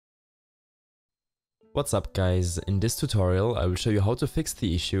What's up guys, in this tutorial I will show you how to fix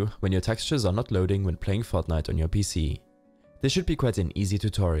the issue when your textures are not loading when playing Fortnite on your PC. This should be quite an easy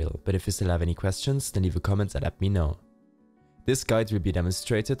tutorial, but if you still have any questions then leave a comment and let me know. This guide will be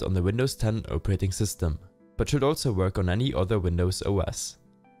demonstrated on the Windows 10 operating system, but should also work on any other Windows OS.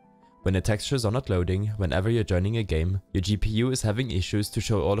 When the textures are not loading whenever you're joining a game, your GPU is having issues to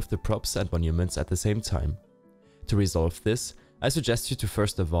show all of the props and monuments at the same time. To resolve this, I suggest you to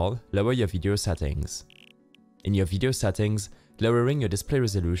first of all lower your video settings. In your video settings, lowering your display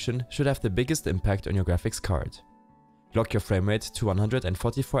resolution should have the biggest impact on your graphics card. Lock your frame rate to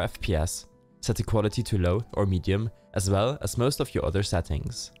 144 FPS, set the quality to low or medium, as well as most of your other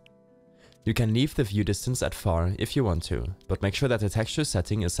settings. You can leave the view distance at far if you want to, but make sure that the texture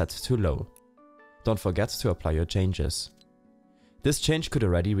setting is set to low. Don't forget to apply your changes. This change could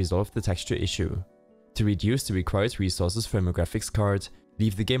already resolve the texture issue. To reduce the required resources from your graphics card,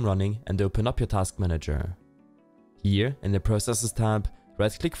 leave the game running and open up your task manager. Here, in the Processes tab,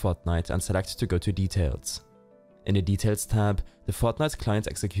 right-click Fortnite and select to go to Details. In the Details tab, the Fortnite client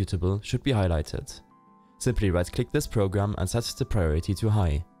executable should be highlighted. Simply right-click this program and set the priority to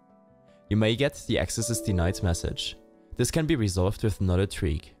High. You may get the access is denied message. This can be resolved with another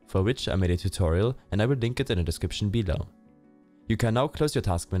tweak, for which I made a tutorial and I will link it in the description below. You can now close your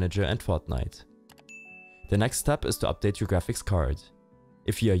task manager and Fortnite. The next step is to update your graphics card.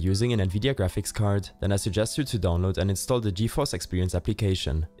 If you are using an Nvidia graphics card, then I suggest you to download and install the GeForce Experience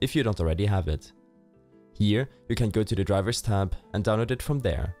application, if you don't already have it. Here, you can go to the Drivers tab and download it from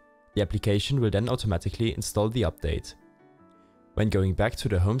there. The application will then automatically install the update. When going back to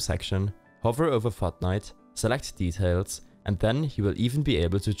the Home section, hover over Fortnite, select Details, and then you will even be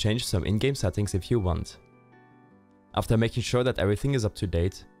able to change some in-game settings if you want. After making sure that everything is up to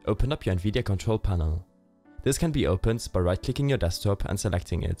date, open up your Nvidia control panel. This can be opened by right-clicking your desktop and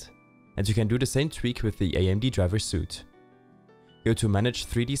selecting it, and you can do the same tweak with the AMD driver suite. Go to Manage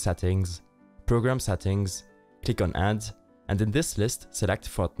 3D Settings, Program Settings, click on Add, and in this list select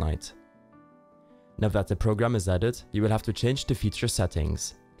Fortnite. Now that the program is added, you will have to change the feature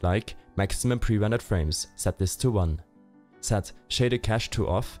settings, like maximum pre-rendered frames, set this to 1. Set Shader Cache to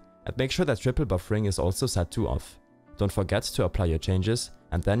Off, and make sure that triple buffering is also set to Off. Don't forget to apply your changes,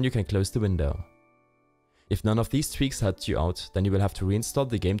 and then you can close the window. If none of these tweaks helped you out, then you will have to reinstall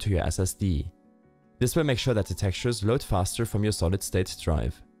the game to your SSD. This will make sure that the textures load faster from your solid-state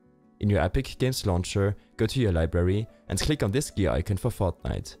drive. In your Epic Games launcher, go to your library and click on this gear icon for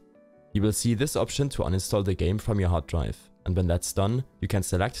Fortnite. You will see this option to uninstall the game from your hard drive, and when that's done, you can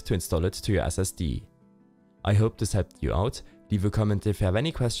select to install it to your SSD. I hope this helped you out, leave a comment if you have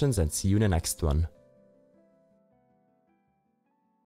any questions and see you in the next one.